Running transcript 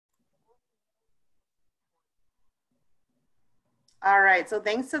All right, so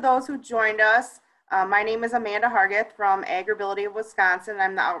thanks to those who joined us. My name is Amanda Hargeth from Agribility of Wisconsin.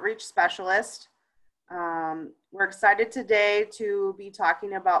 I'm the outreach specialist. We're excited today to be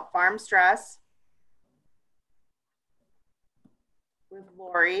talking about farm stress with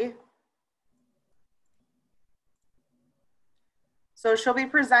Lori. So she'll be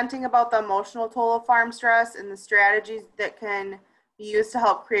presenting about the emotional toll of farm stress and the strategies that can be used to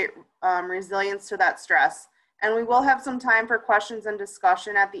help create resilience to that stress. And we will have some time for questions and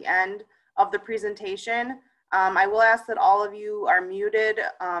discussion at the end of the presentation. I will ask that all of you are muted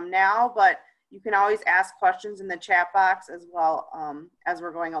now, but you can always ask questions in the chat box as well as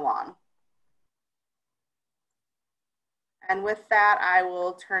we're going along. And with that, I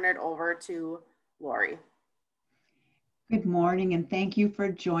will turn it over to Lori. Good morning, and thank you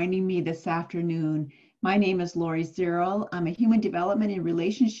for joining me this afternoon. My name is Lori Zierl. I'm a Human Development and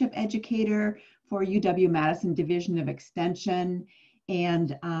Relationship Educator for UW-Madison Division of Extension,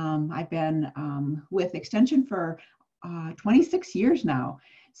 and I've been with Extension for 26 years now.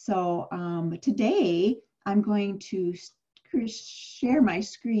 So today I'm going to share my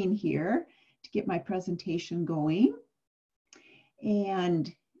screen here to get my presentation going.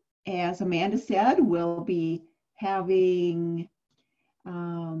 And as Amanda said, we'll be having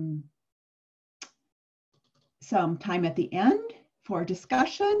some time at the end for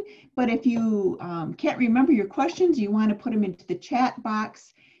discussion, but if you can't remember your questions, you want to put them into the chat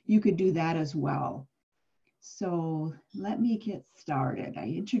box, you could do that as well. So let me get started. I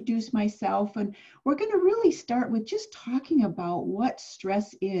introduced myself, and we're going to really start with just talking about what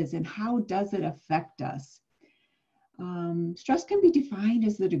stress is and how does it affect us. Stress can be defined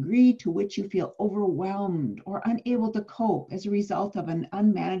as the degree to which you feel overwhelmed or unable to cope as a result of an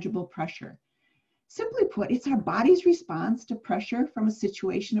unmanageable pressure. Simply put, it's our body's response to pressure from a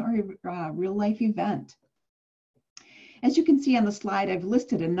situation or a real-life event. As you can see on the slide, I've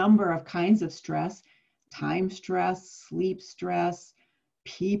listed a number of kinds of stress: time stress, sleep stress,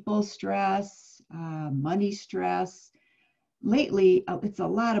 people stress, money stress. Lately, it's a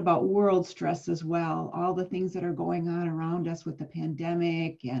lot about world stress as well, all the things that are going on around us with the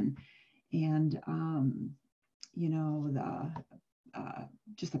pandemic and you know,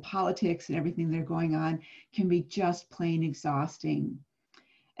 just the politics and everything that are going on can be just plain exhausting.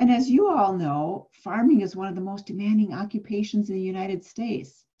 And as you all know, farming is one of the most demanding occupations in the United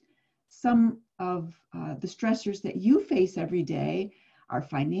States. Some of the stressors that you face every day are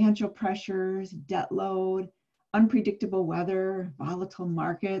financial pressures, debt load, unpredictable weather, volatile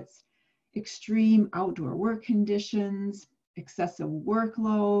markets, extreme outdoor work conditions, excessive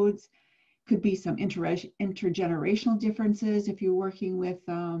workloads. Could be some intergenerational differences if you're working with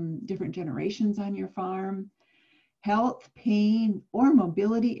different generations on your farm. Health, pain, or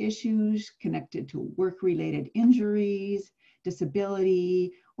mobility issues connected to work-related injuries,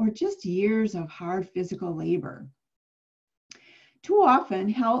 disability, or just years of hard physical labor. Too often,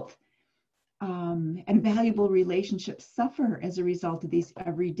 health and valuable relationships suffer as a result of these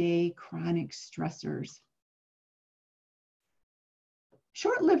everyday chronic stressors.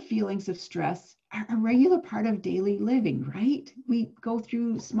 Short-lived feelings of stress are a regular part of daily living, right? We go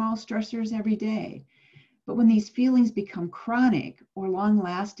through small stressors every day. But when these feelings become chronic or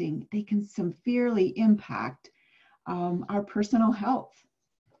long-lasting, they can severely impact our personal health.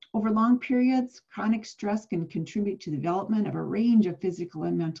 Over long periods, chronic stress can contribute to the development of a range of physical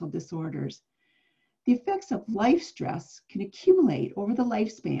and mental disorders. The effects of life stress can accumulate over the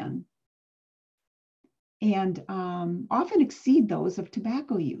lifespan and often exceed those of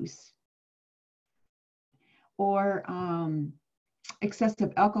tobacco use or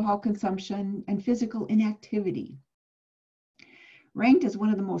excessive alcohol consumption and physical inactivity. Ranked as one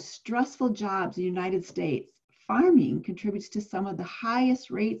of the most stressful jobs in the United States, farming contributes to some of the highest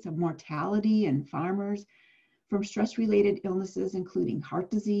rates of mortality in farmers from stress-related illnesses, including heart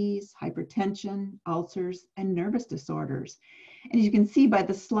disease, hypertension, ulcers, and nervous disorders. And as you can see by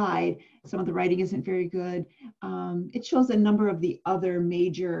the slide, some of the writing isn't very good. It shows a number of the other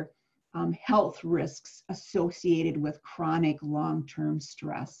major health risks associated with chronic long-term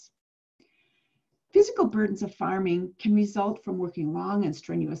stress. Physical burdens of farming can result from working long and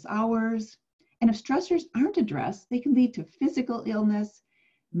strenuous hours. And if stressors aren't addressed, they can lead to physical illness,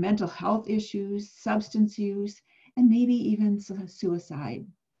 mental health issues, substance use, and maybe even suicide.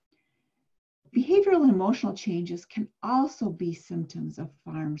 Behavioral and emotional changes can also be symptoms of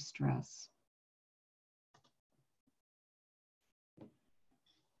farm stress.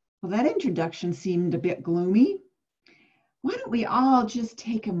 Well, that introduction seemed a bit gloomy. Why don't we all just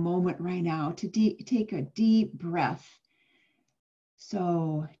take a moment right now to take a deep breath.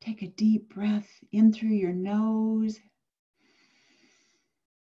 So take a deep breath in through your nose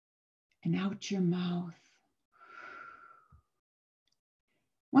and out your mouth.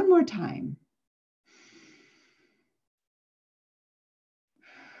 One more time.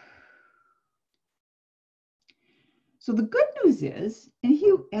 So the good news is,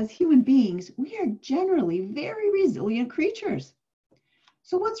 as human beings, we are generally very resilient creatures.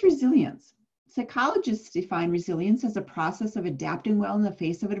 So what's resilience? Psychologists define resilience as a process of adapting well in the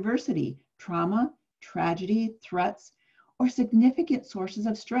face of adversity, trauma, tragedy, threats, or significant sources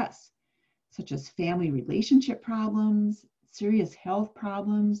of stress, such as family relationship problems, serious health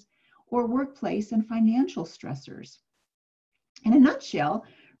problems, or workplace and financial stressors. In a nutshell,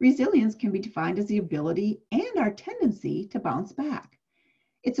 resilience can be defined as the ability and our tendency to bounce back.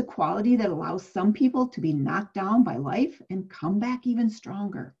 It's a quality that allows some people to be knocked down by life and come back even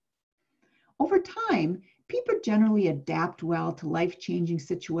stronger. Over time, people generally adapt well to life-changing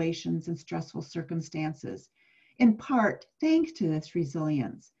situations and stressful circumstances, in part thanks to this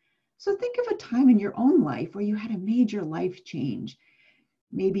resilience. So think of a time in your own life where you had a major life change.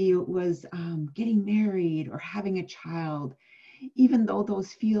 Maybe it was getting married or having a child. Even though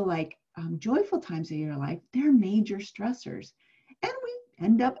those feel like joyful times of your life, they're major stressors. And we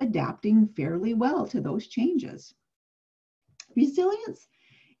end up adapting fairly well to those changes. Resilience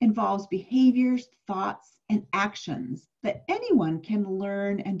involves behaviors, thoughts, and actions that anyone can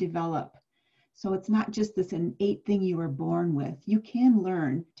learn and develop. So it's not just this innate thing you were born with. You can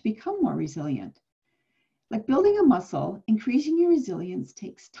learn to become more resilient. Like building a muscle, increasing your resilience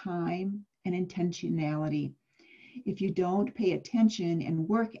takes time and intentionality. If you don't pay attention and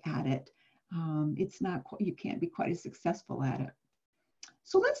work at it, you can't be quite as successful at it.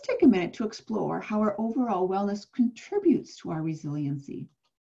 So let's take a minute to explore how our overall wellness contributes to our resiliency.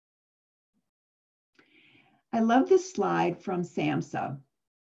 I love this slide from SAMHSA.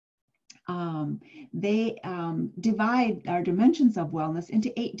 They divide our dimensions of wellness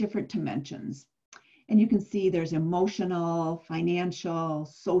into 8 different dimensions. And you can see there's emotional, financial,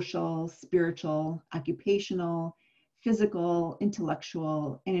 social, spiritual, occupational, physical,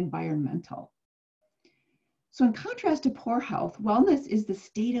 intellectual, and environmental. So in contrast to poor health, wellness is the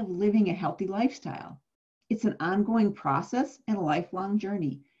state of living a healthy lifestyle. It's an ongoing process and a lifelong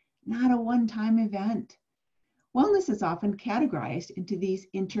journey, not a one-time event. Wellness is often categorized into these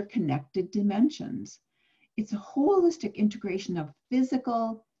interconnected dimensions. It's a holistic integration of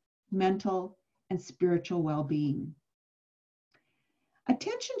physical, mental, and spiritual well-being.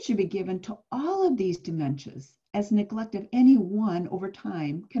 Attention should be given to all of these dimensions, as neglect of any one over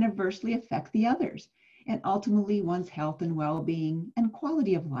time can adversely affect the others, and ultimately one's health and well-being and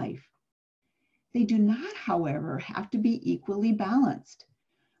quality of life. They do not, however, have to be equally balanced.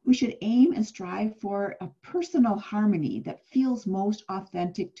 We should aim and strive for a personal harmony that feels most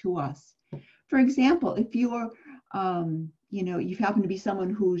authentic to us. For example, if you're you happen to be someone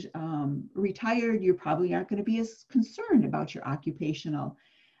who's retired, you probably aren't going to be as concerned about your occupational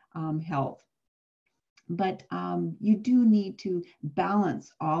health. But you do need to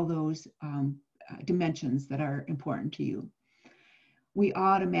balance all those dimensions that are important to you. We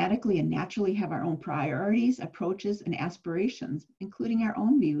automatically and naturally have our own priorities, approaches, and aspirations, including our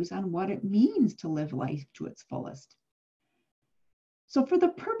own views on what it means to live life to its fullest. So for the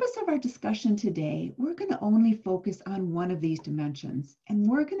purpose of our discussion today, we're going to only focus on one of these dimensions, and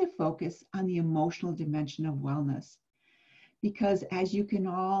we're going to focus on the emotional dimension of wellness. Because as you can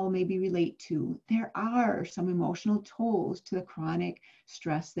all maybe relate to, there are some emotional tolls to the chronic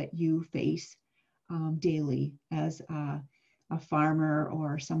stress that you face daily as a farmer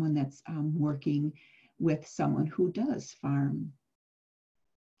or someone that's working with someone who does farm.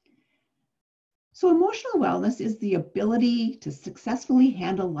 So emotional wellness is the ability to successfully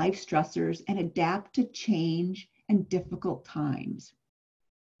handle life stressors and adapt to change and difficult times.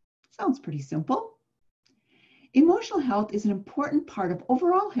 Sounds pretty simple. Emotional health is an important part of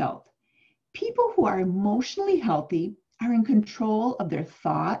overall health. People who are emotionally healthy are in control of their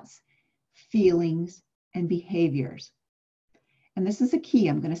thoughts, feelings, and behaviors. And this is a key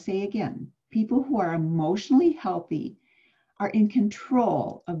I'm going to say again. People who are emotionally healthy are in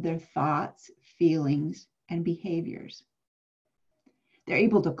control of their thoughts, feelings, and behaviors. They're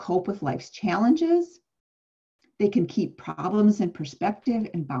able to cope with life's challenges. They can keep problems in perspective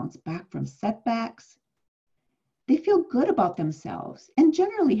and bounce back from setbacks. They feel good about themselves and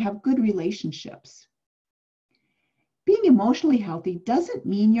generally have good relationships. Being emotionally healthy doesn't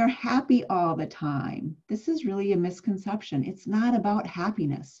mean you're happy all the time. This is really a misconception. It's not about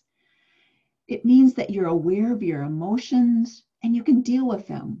happiness. It means that you're aware of your emotions and you can deal with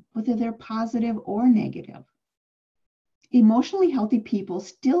them, whether they're positive or negative. Emotionally healthy people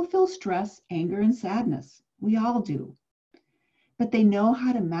still feel stress, anger, and sadness. We all do. but they know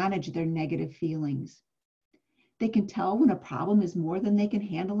how to manage their negative feelings. They can tell when a problem is more than they can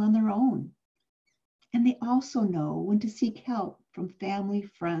handle on their own. And they also know when to seek help from family,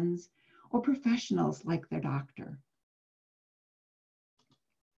 friends, or professionals like their doctor.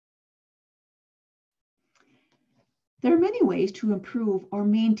 There are many ways to improve or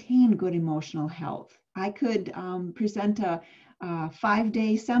maintain good emotional health. I could present a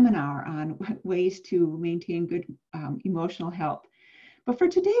 5-day seminar on ways to maintain good emotional health. But for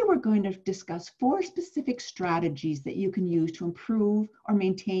today, we're going to discuss 4 specific strategies that you can use to improve or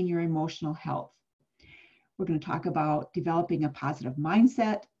maintain your emotional health. We're going to talk about developing a positive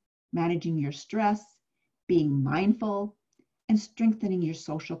mindset, managing your stress, being mindful, and strengthening your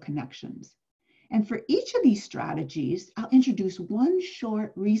social connections. And for each of these strategies, I'll introduce one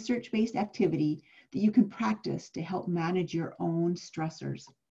short research-based activity that you can practice to help manage your own stressors.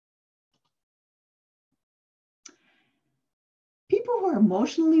 People who are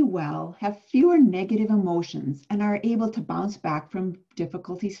emotionally well have fewer negative emotions and are able to bounce back from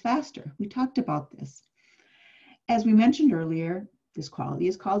difficulties faster. We talked about this. As we mentioned earlier, this quality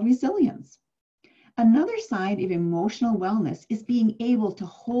is called resilience. Another sign of emotional wellness is being able to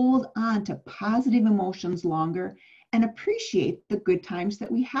hold on to positive emotions longer and appreciate the good times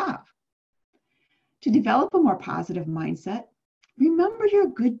that we have. To develop a more positive mindset, remember your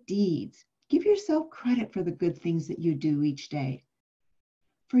good deeds. Give yourself credit for the good things that you do each day.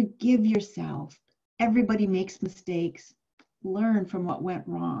 Forgive yourself. Everybody makes mistakes. Learn from what went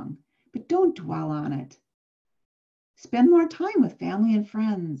wrong, but don't dwell on it. Spend more time with family and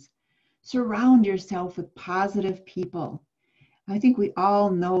friends. Surround yourself with positive people. I think we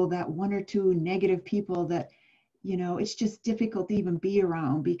all know that 1 or 2 negative people that, it's just difficult to even be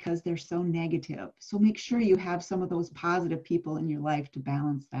around because they're so negative. So make sure you have some of those positive people in your life to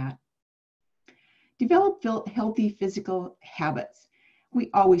balance that. Develop healthy physical habits.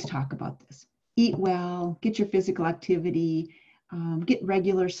 We always talk about this. Eat well, get your physical activity, get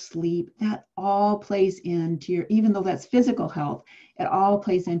regular sleep. That all plays into your, even though that's physical health, it all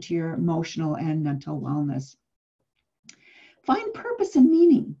plays into your emotional and mental wellness. Find purpose and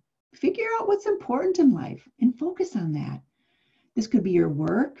meaning. Figure out what's important in life and focus on that. This could be your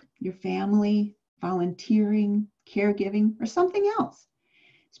work, your family, volunteering, caregiving, or something else.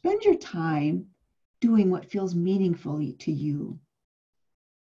 Spend your time doing what feels meaningful to you.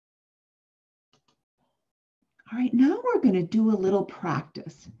 All right, now we're going to do a little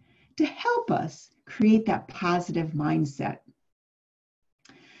practice to help us create that positive mindset.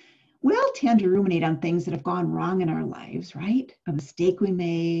 We all tend to ruminate on things that have gone wrong in our lives, right? A mistake we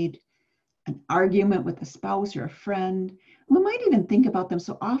made, an argument with a spouse or a friend. We might even think about them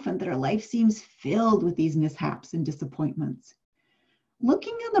so often that our life seems filled with these mishaps and disappointments.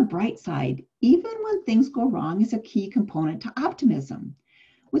 Looking on the bright side, even when things go wrong, is a key component to optimism,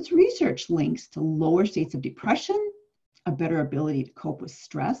 which research links to lower states of depression, a better ability to cope with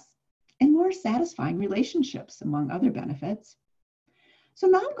stress, and more satisfying relationships, among other benefits. So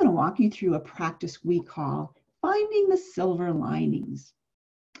now I'm going to walk you through a practice we call finding the silver linings.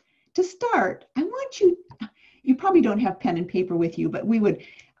 To start, I want you probably don't have pen and paper with you, but we would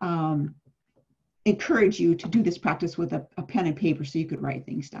encourage you to do this practice with a pen and paper so you could write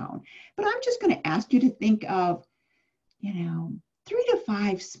things down. But I'm just going to ask you to think of, 3 to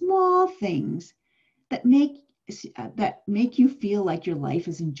 5 small things that make you feel like your life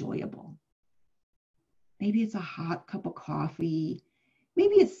is enjoyable. Maybe it's a hot cup of coffee.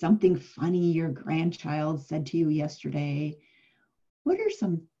 Maybe it's something funny your grandchild said to you yesterday. What are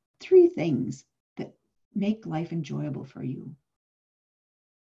some 3 things that make life enjoyable for you?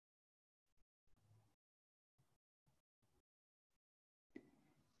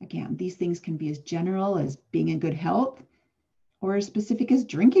 Again, these things can be as general as being in good health or as specific as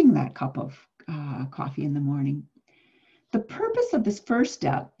drinking that cup of coffee in the morning. The purpose of this first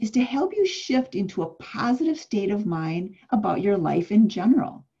step is to help you shift into a positive state of mind about your life in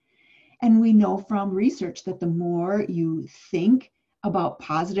general. And we know from research that the more you think about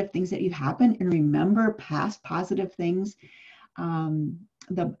positive things that you happen and remember past positive things,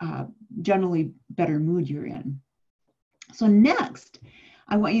 the generally better mood you're in. So next,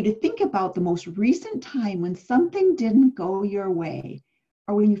 I want you to think about the most recent time when something didn't go your way,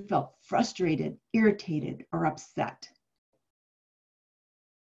 or when you felt frustrated, irritated, or upset.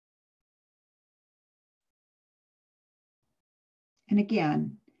 And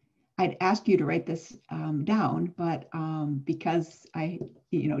again, I'd ask you to write this down, but because I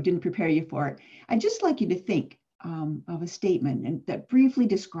didn't prepare you for it, I'd just like you to think of a statement that briefly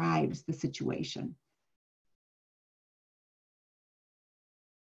describes the situation.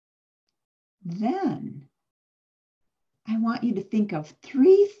 Then I want you to think of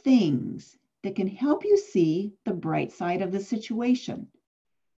 3 things that can help you see the bright side of the situation.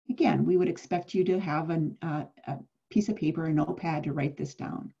 Again, we would expect you to have a piece of paper, a notepad to write this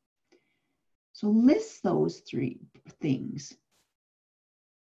down. So list those 3 things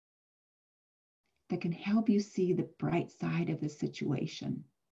that can help you see the bright side of the situation.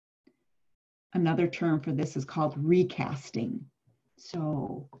 Another term for this is called recasting.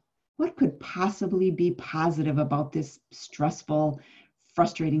 So what could possibly be positive about this stressful,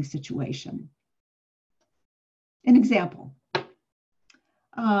 frustrating situation? An example.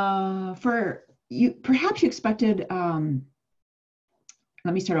 For you, perhaps you expected,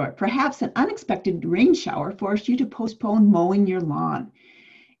 let me start over. Perhaps an unexpected rain shower forced you to postpone mowing your lawn,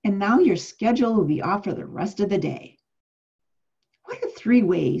 and now your schedule will be off for the rest of the day. What are 3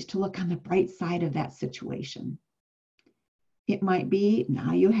 ways to look on the bright side of that situation? It might be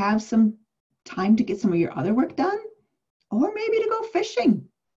now you have some time to get some of your other work done, or maybe to go fishing.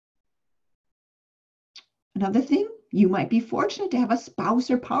 Another thing, you might be fortunate to have a spouse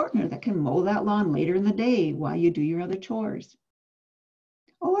or partner that can mow that lawn later in the day while you do your other chores.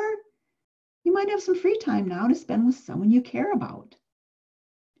 Or you might have some free time now to spend with someone you care about.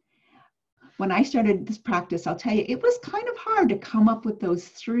 When I started this practice, I'll tell you, it was kind of hard to come up with those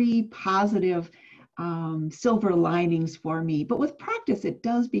 3 positive silver linings for me. But with practice, it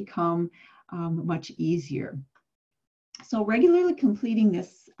does become much easier. So regularly completing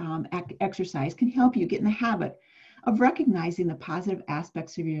this exercise can help you get in the habit of recognizing the positive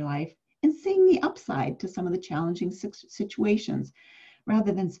aspects of your life and seeing the upside to some of the challenging situations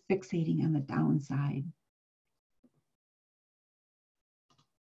rather than fixating on the downside.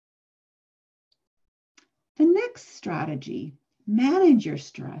 The next strategy, manage your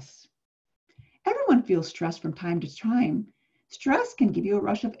stress. Everyone feels stress from time to time. Stress can give you a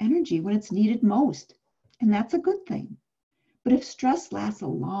rush of energy when it's needed most, and that's a good thing. But if stress lasts a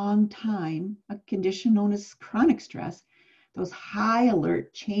long time, a condition known as chronic stress, those high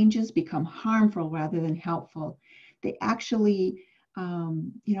alert changes become harmful rather than helpful. They actually,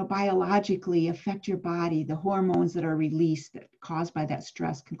 biologically affect your body. The hormones that are released that caused by that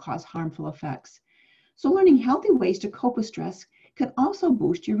stress can cause harmful effects. So learning healthy ways to cope with stress can also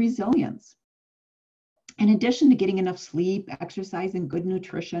boost your resilience. In addition to getting enough sleep, exercise, and good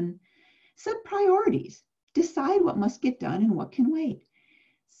nutrition, set priorities. Decide what must get done and what can wait.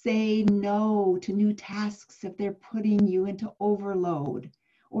 Say no to new tasks if they're putting you into overload,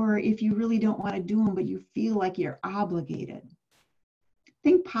 or if you really don't want to do them, but you feel like you're obligated.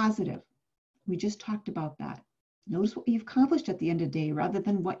 Think positive. We just talked about that. Notice what you've accomplished at the end of the day rather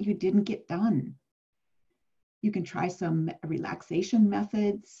than what you didn't get done. You can try some relaxation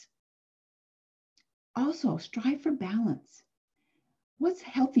methods. Also, strive for balance. What's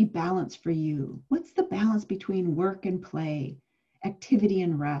healthy balance for you? What's the balance between work and play, activity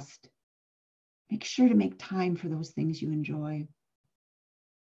and rest? Make sure to make time for those things you enjoy.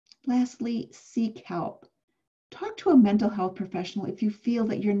 Lastly, seek help. Talk to a mental health professional if you feel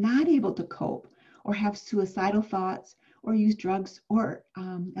that you're not able to cope or have suicidal thoughts or use drugs or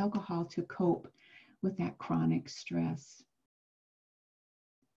alcohol to cope with that chronic stress.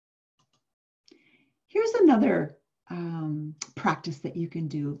 Here's another practice that you can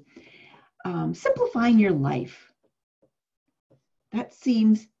do. Simplifying your life. That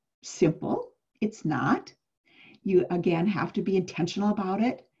seems simple. It's not. You, again, have to be intentional about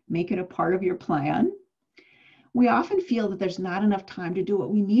it. Make it a part of your plan. We often feel that there's not enough time to do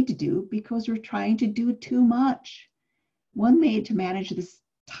what we need to do because we're trying to do too much. One way to manage this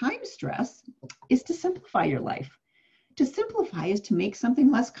time stress is to simplify your life. To simplify is to make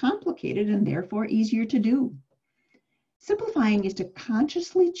something less complicated and therefore easier to do. Simplifying is to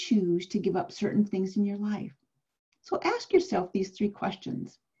consciously choose to give up certain things in your life. So ask yourself these 3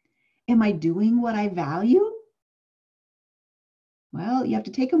 questions. Am I doing what I value? Well, you have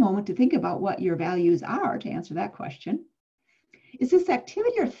to take a moment to think about what your values are to answer that question. Is this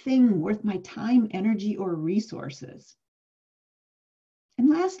activity or thing worth my time, energy, or resources? And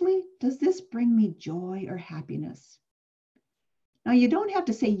lastly, does this bring me joy or happiness? Now, you don't have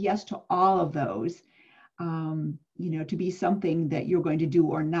to say yes to all of those, to be something that you're going to do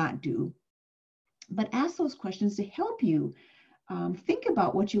or not do. But ask those questions to help you think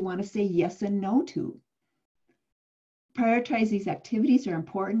about what you want to say yes and no to. Prioritize these activities are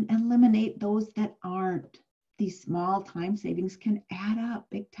important and eliminate those that aren't. These small time savings can add up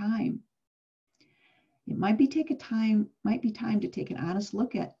big time. It might be time to take an honest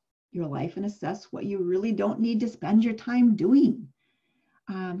look at your life and assess what you really don't need to spend your time doing.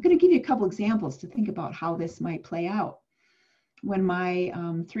 I'm going to give you a couple examples to think about how this might play out. when my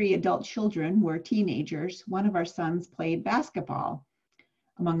 3 adult children were teenagers, one of our sons played basketball,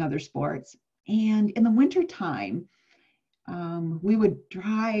 among other sports. And in the winter time, we would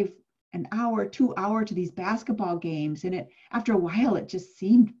drive an hour, 2 hours to these basketball games. And after a while, it just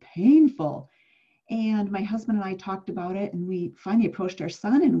seemed painful. And my husband and I talked about it, and we finally approached our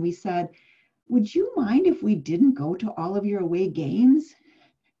son and we said, would you mind if we didn't go to all of your away games?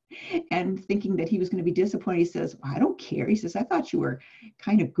 And thinking that he was going to be disappointed, he says, well, I don't care. He says, I thought you were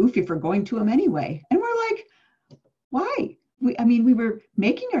kind of goofy for going to them anyway. And we're like, why? We were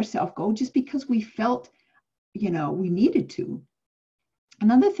making ourselves go just because we felt, we needed to.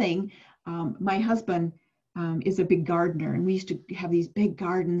 Another thing, my husband is a big gardener, and we used to have these big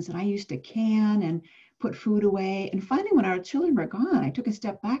gardens, and I used to can and put food away. And finally, when our children were gone, I took a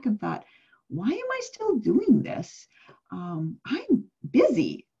step back and thought, why am I still doing this? I'm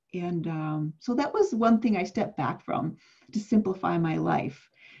busy. And so that was one thing I stepped back from to simplify my life.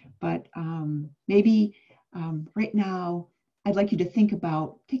 But maybe right now, I'd like you to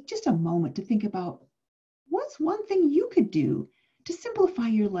take just a moment to think about what's one thing you could do to simplify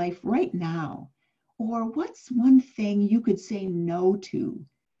your life right now? Or what's one thing you could say no to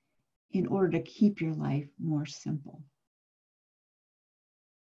in order to keep your life more simple?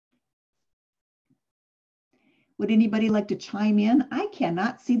 Would anybody like to chime in? I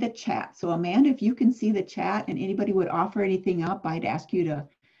cannot see the chat. So Amanda, if you can see the chat and anybody would offer anything up, I'd ask you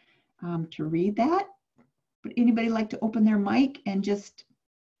to read that. But anybody like to open their mic and just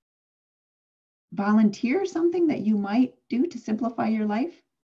volunteer something that you might do to simplify your life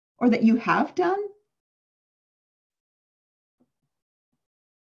or that you have done?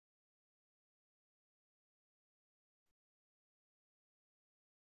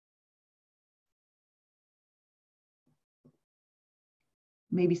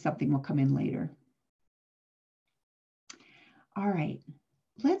 Maybe something will come in later. All right,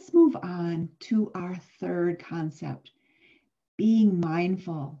 let's move on to our third concept, being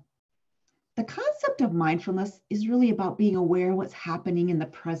mindful. The concept of mindfulness is really about being aware of what's happening in the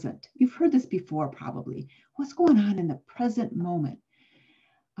present. You've heard this before, probably. What's going on in the present moment?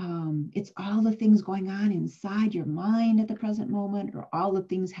 It's all the things going on inside your mind at the present moment, or all the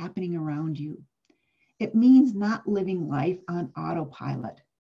things happening around you. It means not living life on autopilot.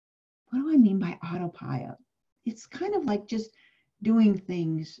 What do I mean by autopilot? It's kind of like just doing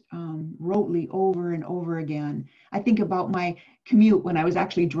things rotely over and over again. I think about my commute when I was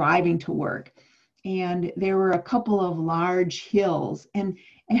actually driving to work, and there were a couple of large hills, and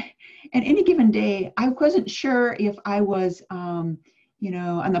any given day, I wasn't sure if I was, on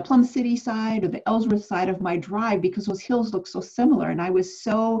the Plum City side or the Ellsworth side of my drive, because those hills look so similar, and I was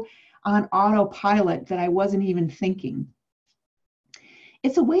so on autopilot that I wasn't even thinking.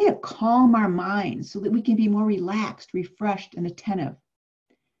 It's a way to calm our minds so that we can be more relaxed, refreshed, and attentive.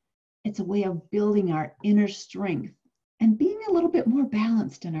 It's a way of building our inner strength and being a little bit more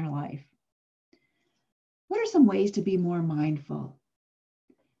balanced in our life. What are some ways to be more mindful?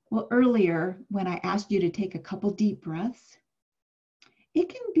 Well, earlier, when I asked you to take a couple deep breaths, it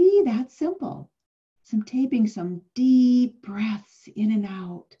can be that simple. Taking some deep breaths in and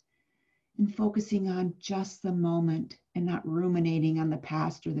out, and focusing on just the moment and not ruminating on the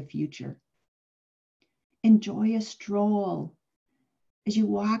past or the future. Enjoy a stroll. As you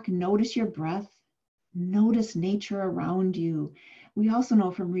walk, notice your breath, notice nature around you. We also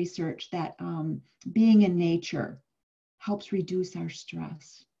know from research that being in nature helps reduce our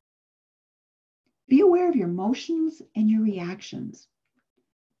stress. Be aware of your emotions and your reactions.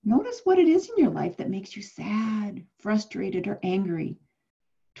 Notice what it is in your life that makes you sad, frustrated, or angry.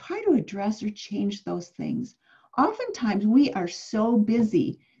 Try to address or change those things. Oftentimes, we are so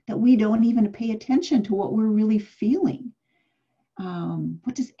busy that we don't even pay attention to what we're really feeling.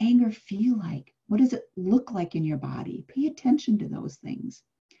 What does anger feel like? What does it look like in your body? Pay attention to those things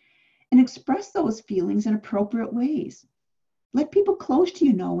and express those feelings in appropriate ways. Let people close to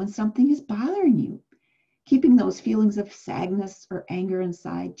you know when something is bothering you. Keeping those feelings of sadness or anger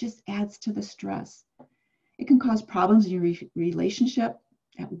inside just adds to the stress. It can cause problems in your relationship,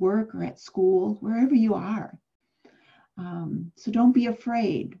 at work or at school, wherever you are. So don't be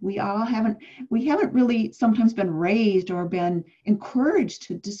afraid. We haven't really sometimes been raised or been encouraged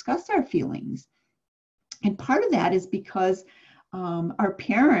to discuss our feelings. And part of that is because our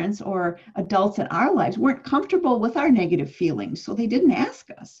parents or adults in our lives weren't comfortable with our negative feelings, so they didn't ask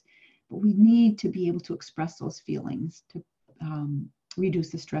us. But we need to be able to express those feelings to reduce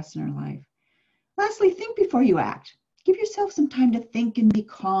the stress in our life. Lastly, think before you act. Give yourself some time to think and be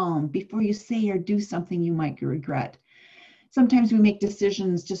calm before you say or do something you might regret. Sometimes we make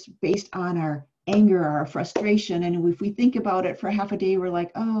decisions just based on our anger or frustration. And if we think about it for half a day, we're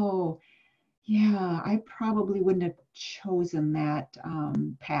like, oh, yeah, I probably wouldn't have chosen that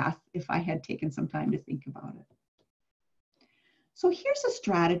path if I had taken some time to think about it. So here's a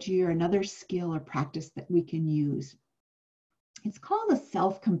strategy or another skill or practice that we can use. It's called a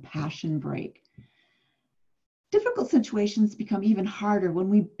self-compassion break. Difficult situations become even harder when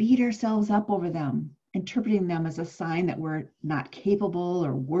we beat ourselves up over them, interpreting them as a sign that we're not capable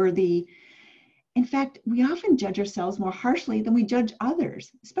or worthy. In fact, we often judge ourselves more harshly than we judge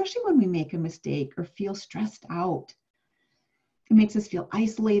others, especially when we make a mistake or feel stressed out. It makes us feel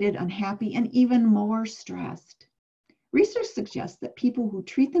isolated, unhappy, and even more stressed. Research suggests that people who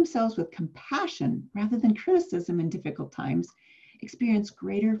treat themselves with compassion rather than criticism in difficult times experience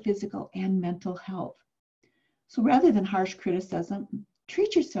greater physical and mental health. So rather than harsh criticism,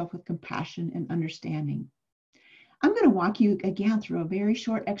 treat yourself with compassion and understanding. I'm going to walk you again through a very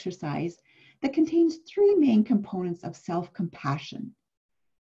short exercise that contains three main components of self-compassion: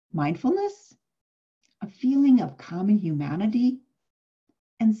 mindfulness, a feeling of common humanity,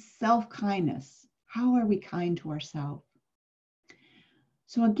 and self-kindness. How are we kind to ourselves?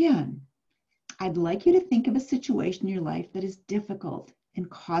 So again, I'd like you to think of a situation in your life that is difficult and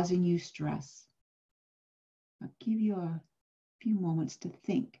causing you stress. I'll give you a few moments to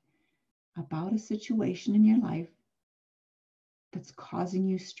think about a situation in your life that's causing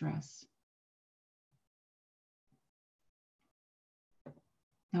you stress.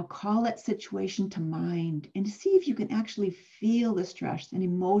 Now call that situation to mind and see if you can actually feel the stress and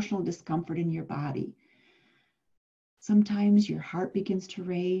emotional discomfort in your body. Sometimes your heart begins to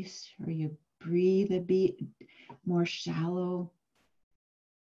race, or you breathe a bit more shallow,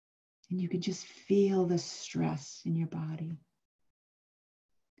 and you can just feel the stress in your body.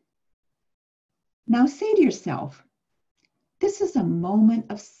 Now say to yourself, this is a moment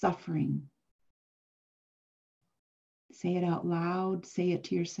of suffering. Say it out loud, say it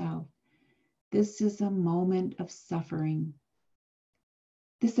to yourself. This is a moment of suffering.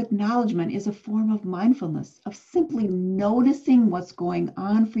 This acknowledgement is a form of mindfulness, of simply noticing what's going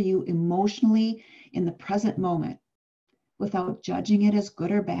on for you emotionally in the present moment, without judging it as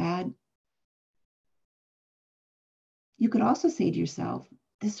good or bad. You could also say to yourself,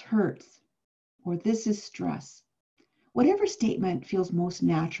 this hurts, or this is stress. Whatever statement feels most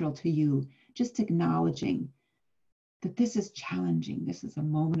natural to you, just acknowledging that this is challenging, this is a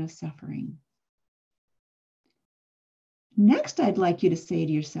moment of suffering. Next, I'd like you to say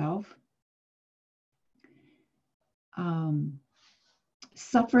to yourself,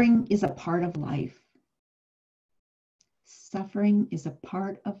 suffering is a part of life. Suffering is a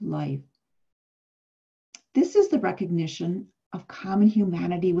part of life. This is the recognition of common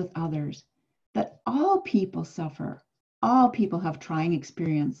humanity with others, that all people suffer, all people have trying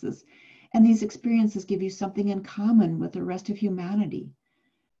experiences, and these experiences give you something in common with the rest of humanity,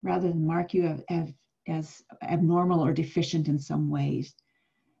 rather than mark you as abnormal or deficient in some ways.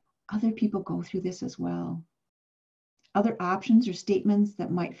 Other people go through this as well. Other options or statements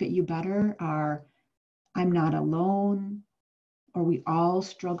that might fit you better are, I'm not alone, or we all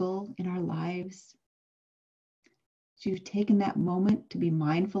struggle in our lives. So you've taken that moment to be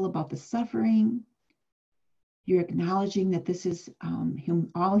mindful about the suffering. You're acknowledging that this is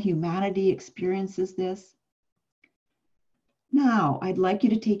all humanity experiences this. Now, I'd like you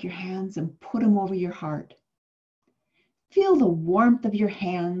to take your hands and put them over your heart. Feel the warmth of your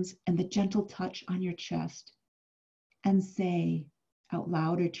hands and the gentle touch on your chest, and say out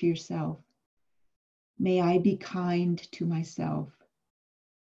loud or to yourself, may I be kind to myself.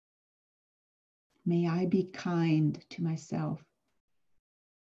 May I be kind to myself.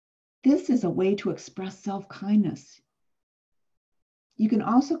 This is a way to express self-kindness. You can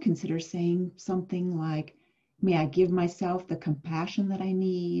also consider saying something like, may I give myself the compassion that I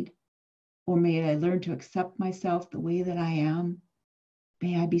need, or may I learn to accept myself the way that I am.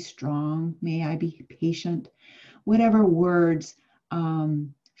 May I be strong, may I be patient. Whatever words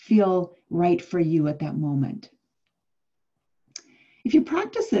feel right for you at that moment. If you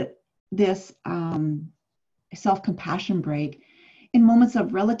practice this self-compassion break in moments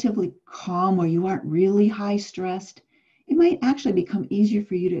of relatively calm where you aren't really high stressed, it might actually become easier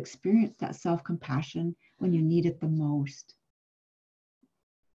for you to experience that self-compassion when you need it the most.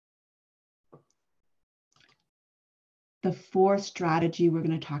 The fourth strategy we're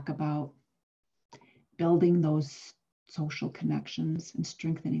going to talk about, building those social connections and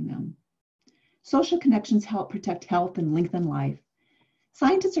strengthening them. Social connections help protect health and lengthen life.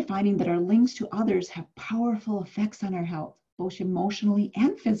 Scientists are finding that our links to others have powerful effects on our health, both emotionally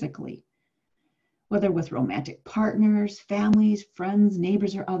and physically. Whether with romantic partners, families, friends,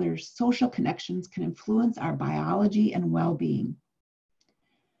 neighbors, or others, social connections can influence our biology and well-being.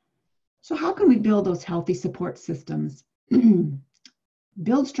 So how can we build those healthy support systems?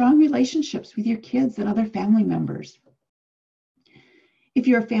 Build strong relationships with your kids and other family members. If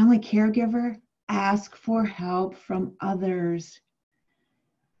you're a family caregiver, ask for help from others.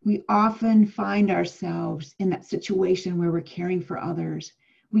 We often find ourselves in that situation where we're caring for others.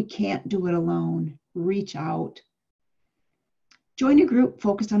 We can't do it alone. Reach out. Join a group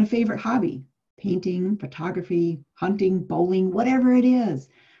focused on a favorite hobby, painting, photography, hunting, bowling, whatever it is.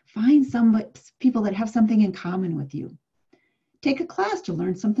 Find some people that have something in common with you. Take a class to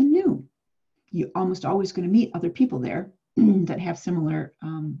learn something new. You're almost always going to meet other people there that have similar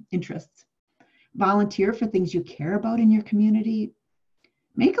interests. Volunteer for things you care about in your community.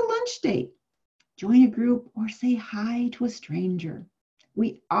 Make a lunch date. Join a group or say hi to a stranger.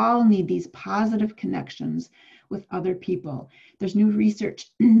 We all need these positive connections with other people. There's new research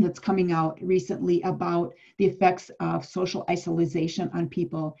that's coming out recently about the effects of social isolation on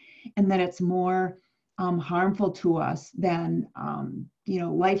people, and that it's more harmful to us than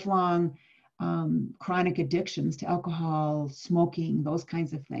lifelong chronic addictions to alcohol, smoking, those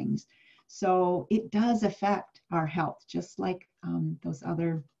kinds of things. So it does affect our health, just like those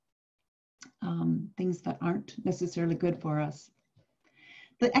other things that aren't necessarily good for us.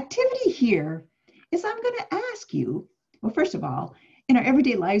 The activity here is I'm going to ask you, well, first of all, in our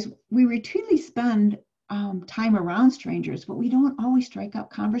everyday lives, we routinely spend time around strangers, but we don't always strike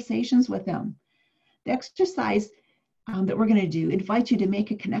up conversations with them. The exercise that we're going to do invites you to make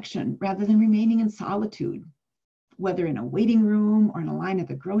a connection rather than remaining in solitude. Whether in a waiting room or in a line at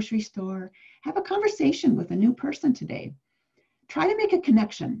the grocery store, have a conversation with a new person today. Try to make a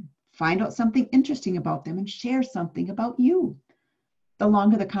connection, find out something interesting about them, and share something about you. The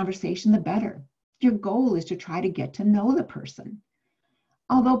longer the conversation, the better. Your goal is to try to get to know the person.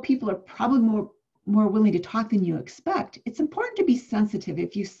 Although people are probably more willing to talk than you expect, it's important to be sensitive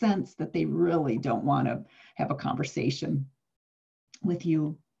if you sense that they really don't want to have a conversation with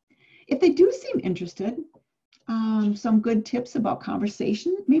you. If they do seem interested, some good tips about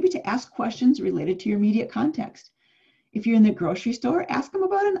conversation, maybe to ask questions related to your immediate context. If you're in the grocery store, ask them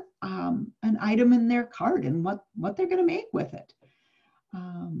about an item in their cart and what they're going to make with it.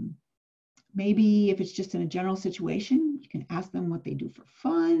 Maybe if it's just in a general situation, you can ask them what they do for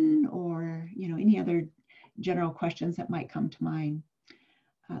fun, or any other general questions that might come to mind.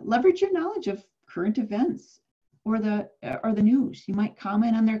 Leverage your knowledge of current events or the news. You might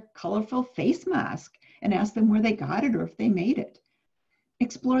comment on their colorful face mask and ask them where they got it or if they made it.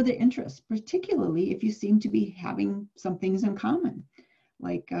 Explore their interests, particularly if you seem to be having some things in common.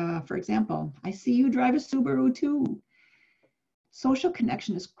 Like, for example, I see you drive a Subaru too. Social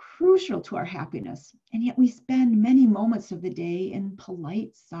connection is crucial to our happiness, and yet we spend many moments of the day in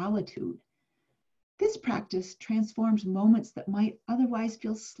polite solitude. This practice transforms moments that might otherwise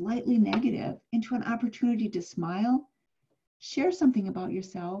feel slightly negative into an opportunity to smile, share something about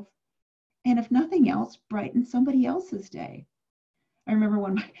yourself, and if nothing else, brighten somebody else's day. I remember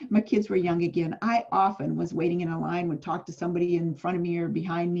when my kids were young again, I often was waiting in a line, would talk to somebody in front of me or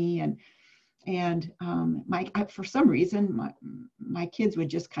behind me, and for some reason, my kids would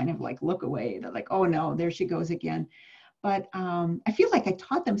just kind of like look away. They're like, oh no, there she goes again. But I feel like I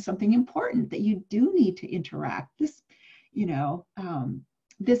taught them something important, that you do need to interact. This,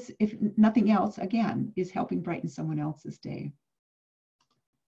 this, if nothing else, again, is helping brighten someone else's day.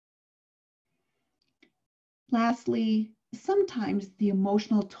 Lastly, sometimes the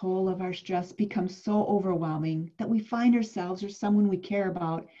emotional toll of our stress becomes so overwhelming that we find ourselves or someone we care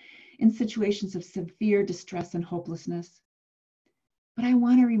about in situations of severe distress and hopelessness. But I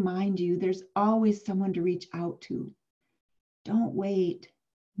want to remind you, there's always someone to reach out to. Don't wait.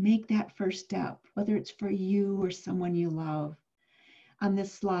 Make that first step, whether it's for you or someone you love. On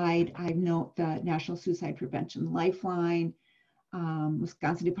this slide, I note the National Suicide Prevention Lifeline,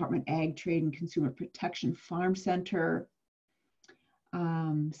 Wisconsin Department Ag, Trade and Consumer Protection Farm Center,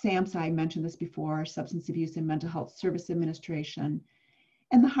 SAMHSA, I mentioned this before, Substance Abuse and Mental Health Service Administration.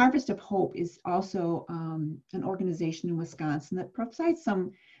 And the Harvest of Hope is also an organization in Wisconsin that provides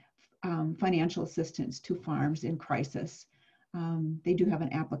some financial assistance to farms in crisis. They do have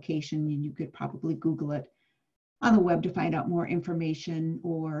an application, and you could probably Google it on the web to find out more information,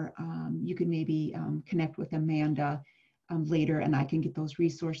 or you could maybe connect with Amanda later, and I can get those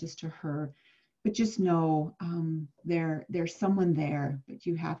resources to her. But just know there's someone there, but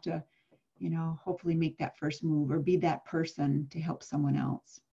you have to hopefully make that first move or be that person to help someone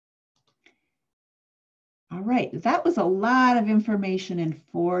else. All right, that was a lot of information in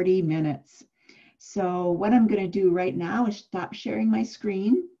 40 minutes. So what I'm going to do right now is stop sharing my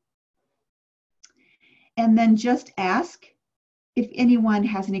screen and then just ask if anyone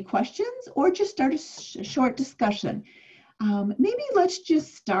has any questions or just start a short discussion. Maybe let's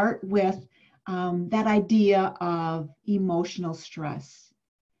just start with that idea of emotional stress.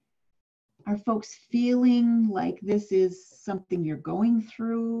 Are folks feeling like this is something you're going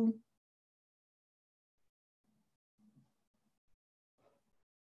through?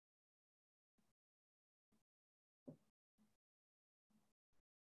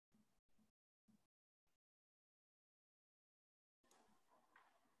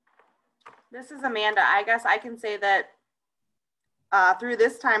 This is Amanda. I guess I can say that through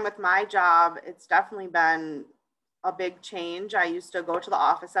this time with my job, it's definitely been a big change. I used to go to the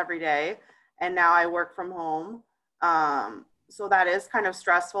office every day, and now I work from home. So that is kind of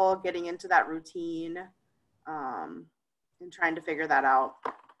stressful getting into that routine and trying to figure that out.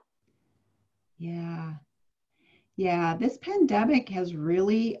 Yeah. Yeah, this pandemic has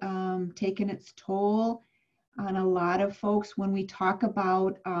really taken its toll on a lot of folks. When we talk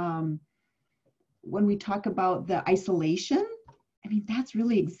about the isolation, I mean, that's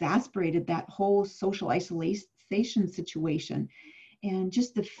really exacerbated that whole social isolation situation, and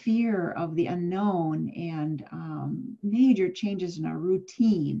just the fear of the unknown and major changes in our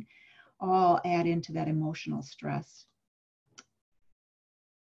routine all add into that emotional stress.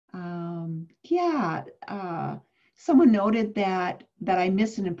 Someone noted that I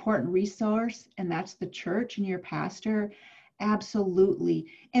missed an important resource, and that's the church and your pastor. Absolutely.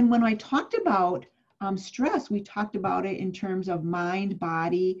 And when I talked about stress, we talked about it in terms of mind,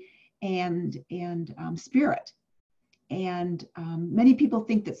 body, and spirit. And many people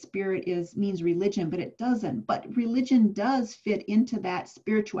think that spirit means religion, but it doesn't. But religion does fit into that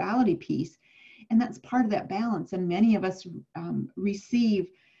spirituality piece, and that's part of that balance. And many of us receive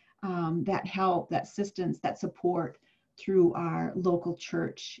that help, that assistance, that support through our local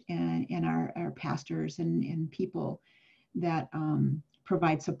church and our pastors and people that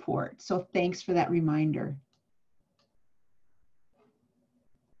provide support. So thanks for that reminder.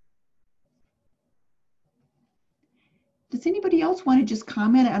 Does anybody else want to just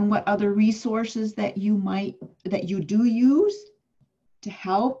comment on what other resources that you do use to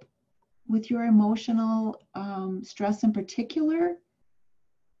help with your emotional stress in particular?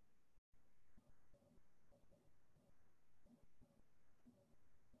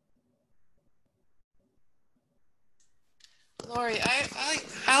 Lori,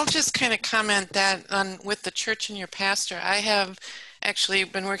 I'll just kind of comment that on with the church and your pastor. I have actually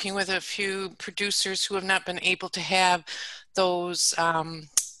been working with a few producers who have not been able to have those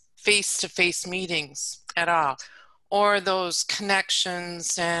face-to-face meetings at all, or those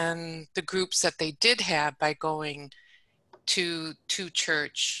connections and the groups that they did have by going to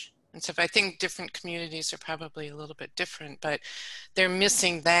church and stuff. I think different communities are probably a little bit different, but they're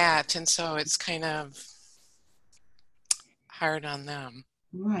missing that, and so it's kind of hard on them.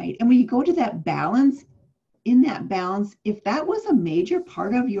 Right. And when you go to that balance, in that balance, if that was a major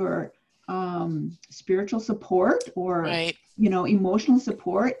part of your spiritual support or Right. Emotional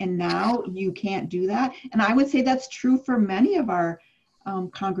support, and now you can't do that, and I would say that's true for many of our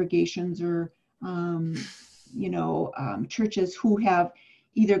congregations or churches who have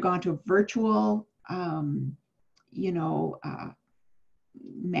either gone to virtual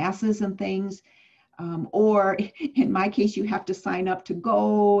masses and things. Or in my case, you have to sign up to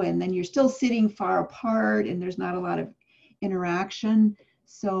go, and then you're still sitting far apart, and there's not a lot of interaction.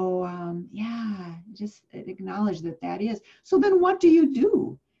 So just acknowledge that is. So then what do you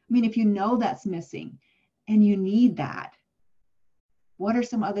do? I mean, if you know that's missing and you need that, what are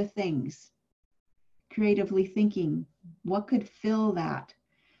some other things? Creatively thinking, what could fill that?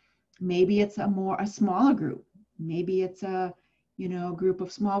 Maybe it's a smaller group. Maybe it's a group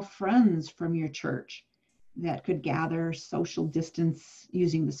of small friends from your church that could gather social distance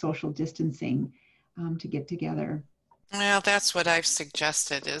using the social distancing to get together. Well, that's what I've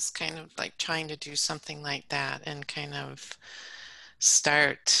suggested, is kind of like trying to do something like that and kind of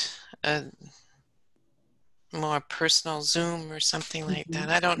start a more personal Zoom or something like that.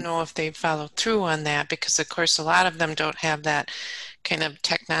 I don't know if they follow through on that because, of course, a lot of them don't have that kind of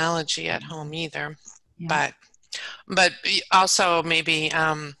technology at home either. Yeah. But also maybe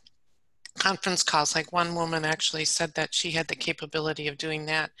conference calls. Like one woman actually said that she had the capability of doing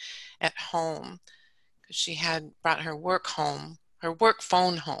that at home because she had brought her work phone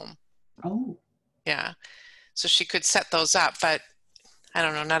home. Oh. Yeah. So she could set those up, but I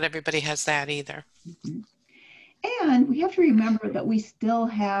don't know, not everybody has that either. Mm-hmm. And we have to remember that we still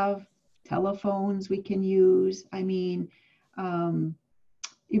have telephones we can use. I mean,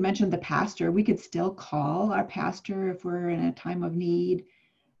 you mentioned the pastor. We could still call our pastor if we're in a time of need.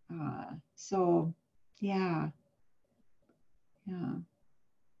 So yeah,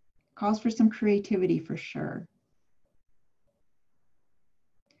 calls for some creativity for sure.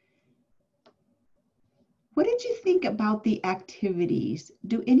 What did you think about the activities?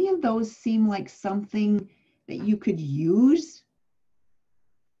 Do any of those seem like something that you could use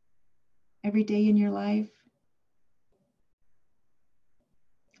every day in your life?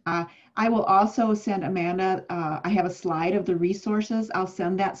 I will also send Amanda, I have a slide of the resources. I'll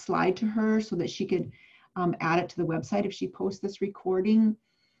send that slide to her so that she could add it to the website if she posts this recording.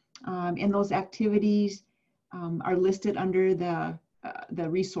 And those activities are listed under the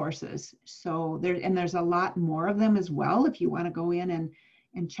resources. So there's a lot more of them as well if you want to go in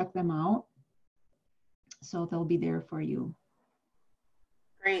and check them out. So they'll be there for you.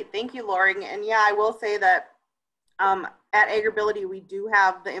 Great, thank you, Lori. And yeah, I will say that at Agribility, we do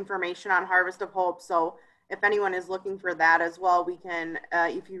have the information on Harvest of Hope. So if anyone is looking for that as well, we can,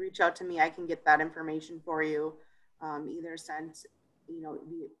 if you reach out to me, I can get that information for you, either sent,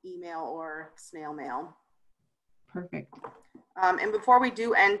 via email or snail mail. Perfect. And before we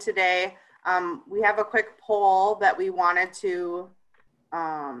do end today, we have a quick poll that we wanted to,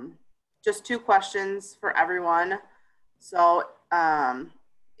 just 2 questions for everyone. So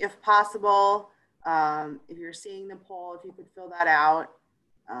if possible, if you're seeing the poll, if you could fill that out,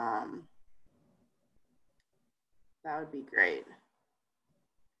 that would be great.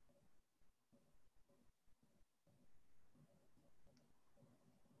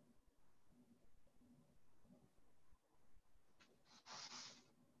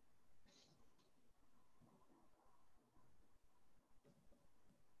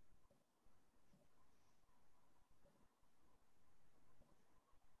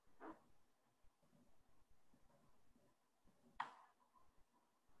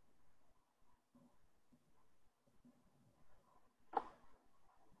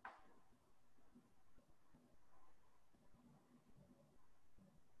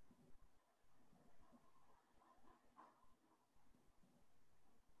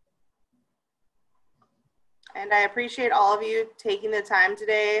 And I appreciate all of you taking the time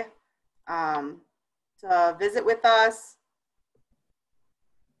today to visit with us.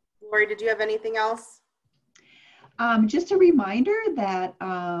 Lori, did you have anything else? Just a reminder that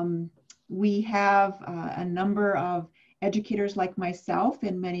we have a number of educators like myself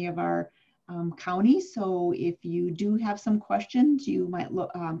in many of our counties. So if you do have some questions, you might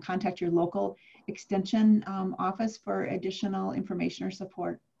contact your local extension office for additional information or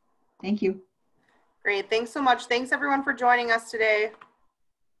support. Thank you. Great, thanks so much. Thanks everyone for joining us today.